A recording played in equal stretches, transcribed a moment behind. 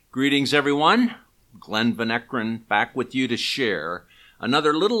Greetings, everyone. Glenn Van Ekeren back with you to share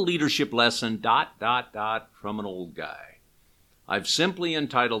another little leadership lesson, from an old guy. I've simply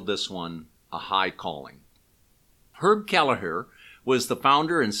entitled this one, A High Calling. Herb Kelleher was the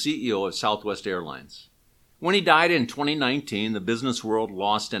founder and CEO of Southwest Airlines. When he died in 2019, the business world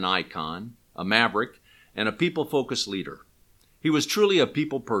lost an icon, a maverick, and a people-focused leader. He was truly a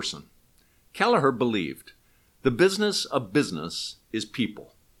people person. Kelleher believed the business of business is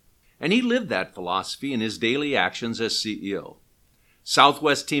people. And he lived that philosophy in his daily actions as CEO.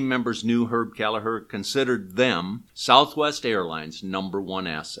 Southwest team members knew Herb Kelleher considered them Southwest Airlines' number one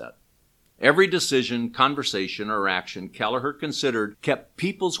asset. Every decision, conversation, or action Kelleher considered kept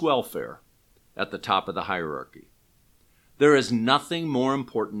people's welfare at the top of the hierarchy. There is nothing more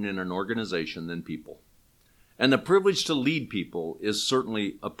important in an organization than people. And the privilege to lead people is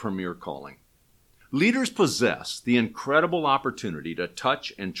certainly a premier calling. Leaders possess the incredible opportunity to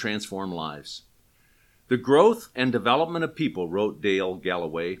touch and transform lives. The growth and development of people, wrote Dale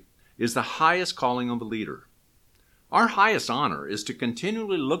Galloway, is the highest calling of a leader. Our highest honor is to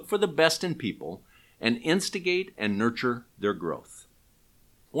continually look for the best in people and instigate and nurture their growth.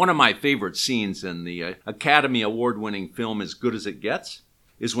 One of my favorite scenes in the Academy Award-winning film As Good as It Gets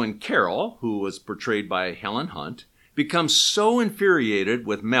is when Carol, who was portrayed by Helen Hunt, becomes so infuriated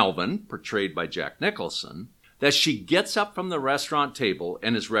with Melvin, portrayed by Jack Nicholson, that she gets up from the restaurant table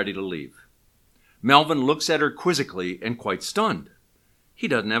and is ready to leave. Melvin looks at her quizzically and quite stunned. He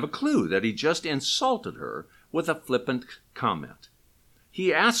doesn't have a clue that he just insulted her with a flippant comment.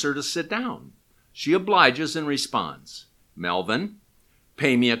 He asks her to sit down. She obliges and responds, "Melvin,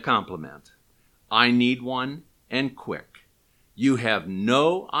 pay me a compliment. I need one, and quick. You have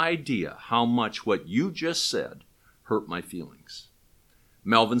no idea how much what you just said hurt my feelings."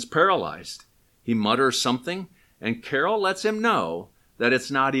 Melvin's paralyzed. He mutters something, and Carol lets him know that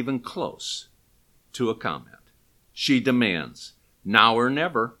it's not even close to a comment. She demands, "Now or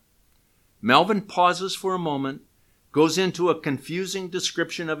never." Melvin pauses for a moment, goes into a confusing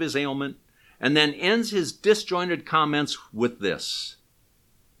description of his ailment, and then ends his disjointed comments with this: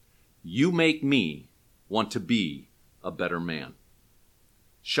 "You make me want to be a better man."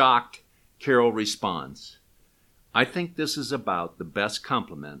 Shocked, Carol responds, "I think this is about the best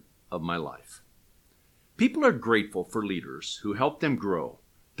compliment of my life." People are grateful for leaders who help them grow,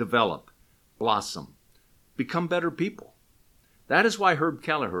 develop, blossom, become better people. That is why Herb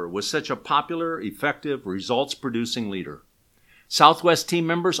Kelleher was such a popular, effective, results-producing leader. Southwest team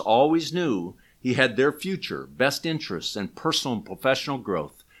members always knew he had their future, best interests, and personal and professional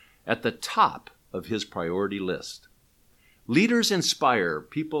growth at the top of his priority list. Leaders inspire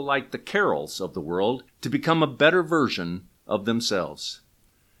people like the Carols of the world to become a better version of themselves.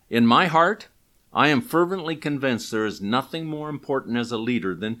 In my heart, I am fervently convinced there is nothing more important as a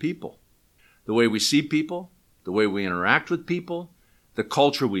leader than people. The way we see people, the way we interact with people, the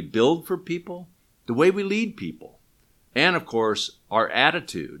culture we build for people, the way we lead people, and of course, our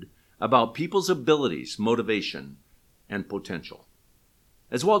attitude about people's abilities, motivation, and potential.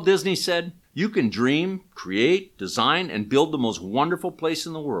 As Walt Disney said, you can dream, create, design, and build the most wonderful place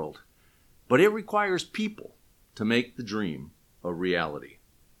in the world, but it requires people to make the dream a reality.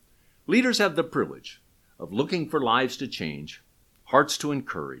 Leaders have the privilege of looking for lives to change, hearts to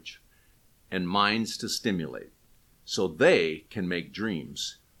encourage, and minds to stimulate, so they can make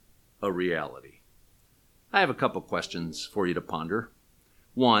dreams a reality. I have a couple questions for you to ponder.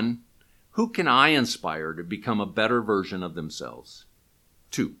 1, who can I inspire to become a better version of themselves?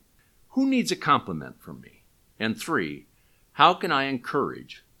 2, who needs a compliment from me? And 3, how can I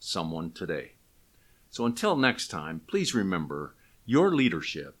encourage someone today? So until next time, please remember, your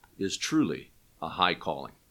leadership is truly a high calling.